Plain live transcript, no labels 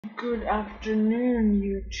Good afternoon,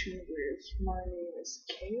 YouTubers. My name is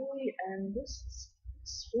Kaylee, and it's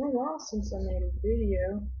been a while since I made a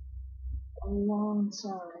video. A long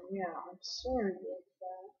time. Yeah, I'm sorry about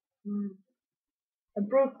that. I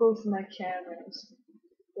broke both of my cameras.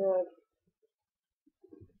 The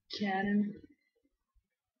Canon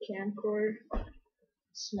camcorder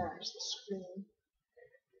smashed the screen,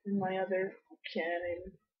 and my other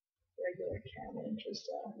Canon, regular Canon, just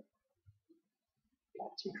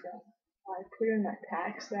got too drunk. I put it in my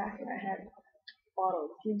pack sack, and I had a bottle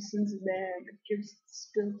of Gibson's there. Gibson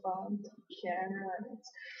spilled onto the camera, and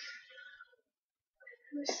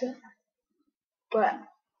it's sad. But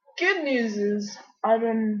good news is I've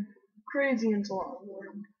been crazy into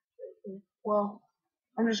longboarding. Well,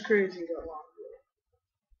 I'm just crazy about longboarding.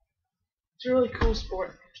 It's a really cool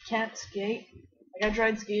sport. If you can't skate, like I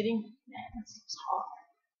tried skating, man, it's hard.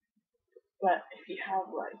 But if you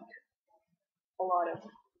have like a lot of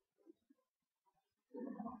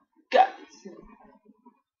guts and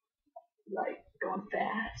like going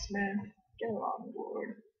fast, man, get a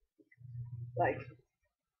longboard. Like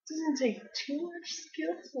it doesn't take too much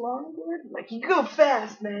skill to longboard. Like you go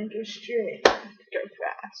fast, man, go straight, go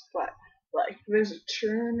fast. But like if there's a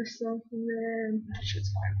turn or something, man, that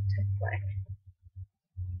shit's hard to take. Like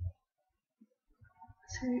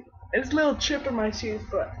see, it's a little chip in my tooth,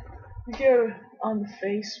 but you go on the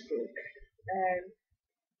Facebook and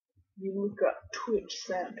you look up Twitch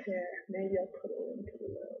sampare. Maybe I'll put a link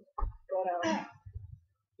below. But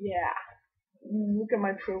yeah, you look at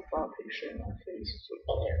my profile picture on my Facebook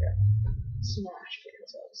area. Smashed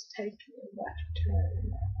because I was taking a left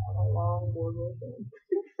turn on a longboard moving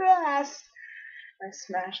pretty fast. I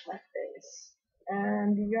smashed my face.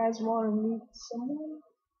 And you guys want to meet someone?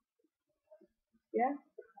 Yeah?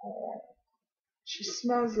 Alright. She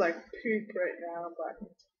smells like poop right now, but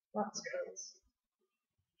that's cause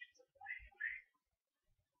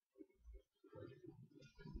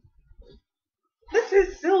this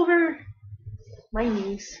is Silver, my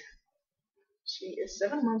niece. She is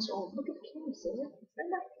 7 months old. Look at the camera, Silver.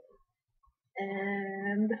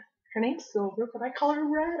 And her name's Silver, but I call her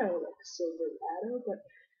Rado, like Silver Rado, but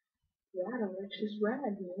Rado, like she's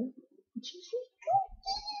rad, you know? And she's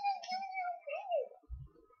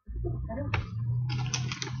Rado.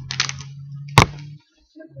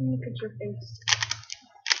 Look at your face.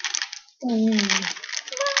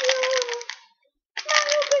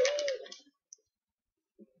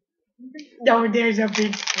 Oh, there's a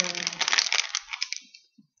big spoon.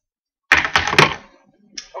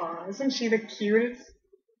 Aw, isn't she the cutest?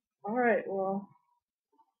 Alright, well,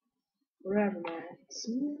 whatever, man.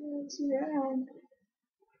 See you around.